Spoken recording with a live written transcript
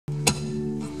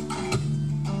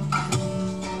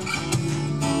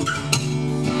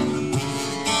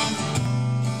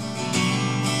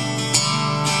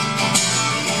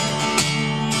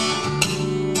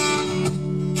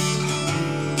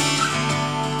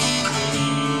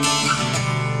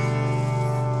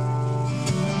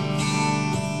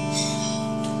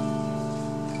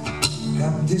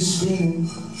this feeling,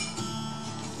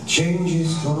 the change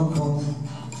is gonna come.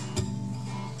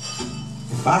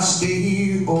 If I stay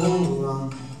here all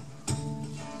around,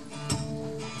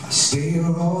 if I stay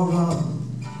here all around,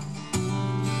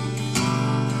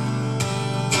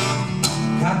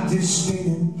 got this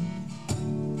feeling,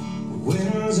 the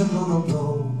winds are gonna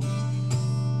blow.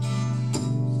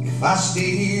 If I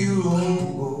stay here or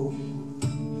go,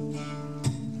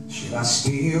 should I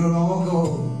stay here or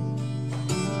go?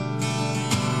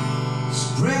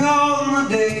 Bring on the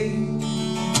day,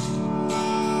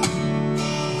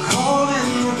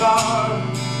 calling the guard.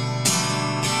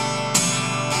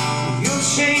 You'll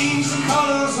change the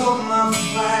colors of my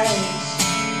flags,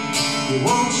 you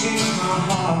won't change my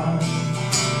heart.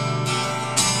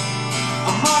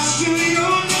 I march to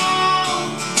your dawn,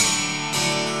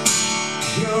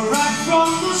 you're right from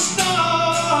the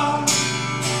start.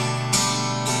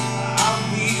 I'll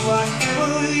be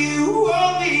whatever you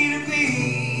want me to be,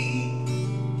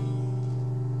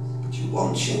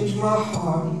 won't change my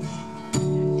heart.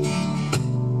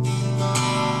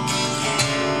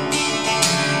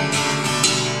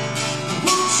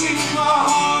 Won't change my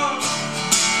heart.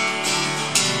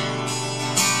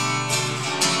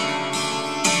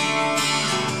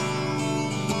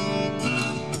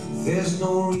 There's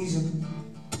no reason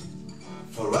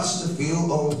for us to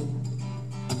feel old.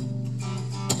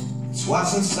 It's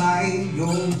what's inside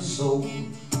your soul.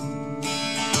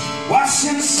 What's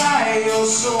inside your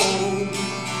soul?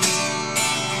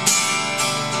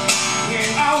 Yeah,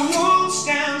 I won't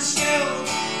stand still,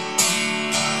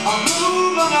 I'll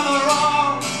move another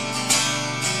road,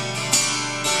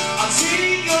 I'll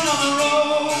take another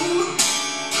road.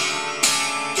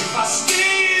 If I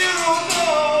stay or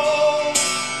go,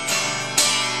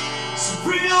 so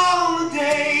bring on the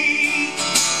day,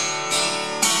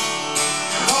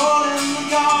 calling the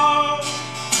guard.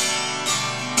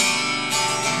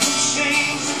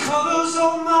 Change the colors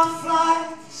of my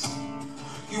flags,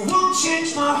 you won't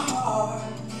change my heart.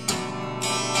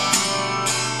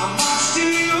 I march to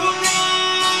you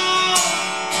now,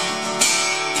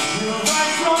 you're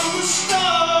right from the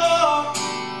start.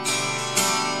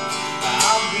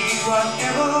 I'll be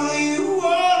whatever you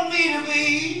want me to be,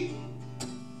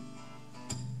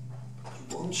 you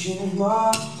won't change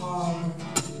my heart.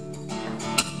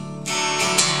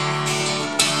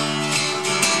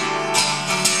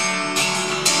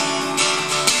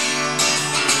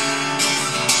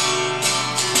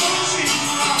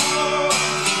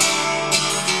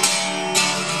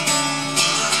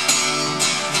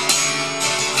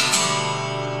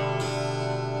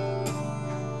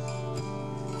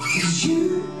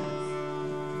 You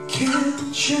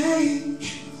can't change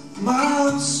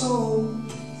my soul,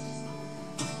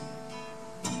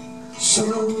 so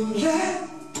let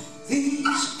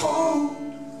these old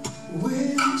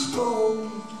winds blow.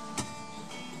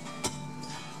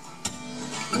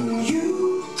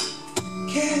 You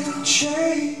can't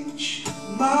change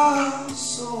my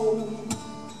soul,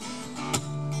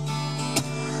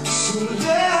 so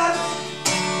let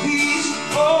these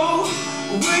old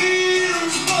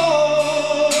winds blow.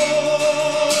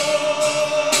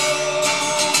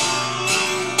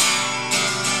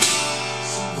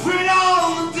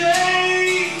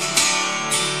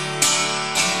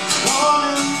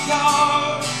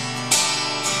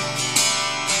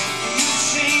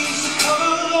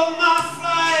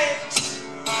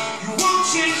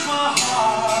 Change my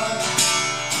heart.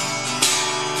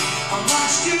 I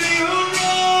march to your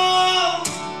road,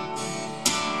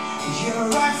 you're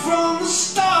right from the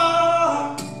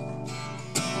start.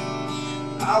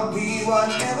 I'll be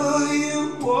whatever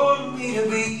you want me to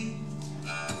be.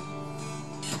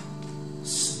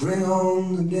 So bring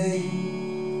on the day,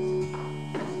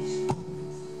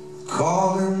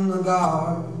 calling the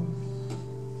guard.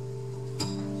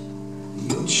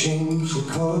 You'll change the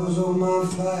colors of my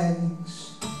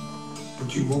flags,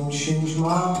 but you won't change my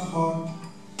heart.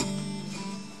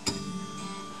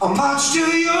 I'll march to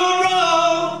your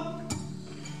road,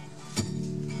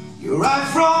 you're right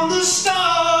from the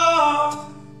start.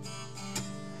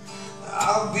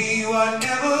 I'll be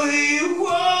whatever you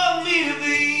want me to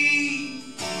be,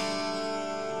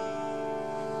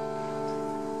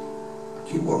 but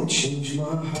you won't change my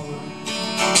heart.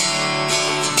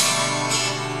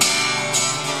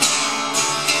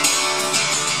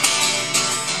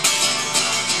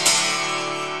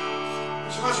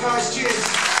 Guys, cheers.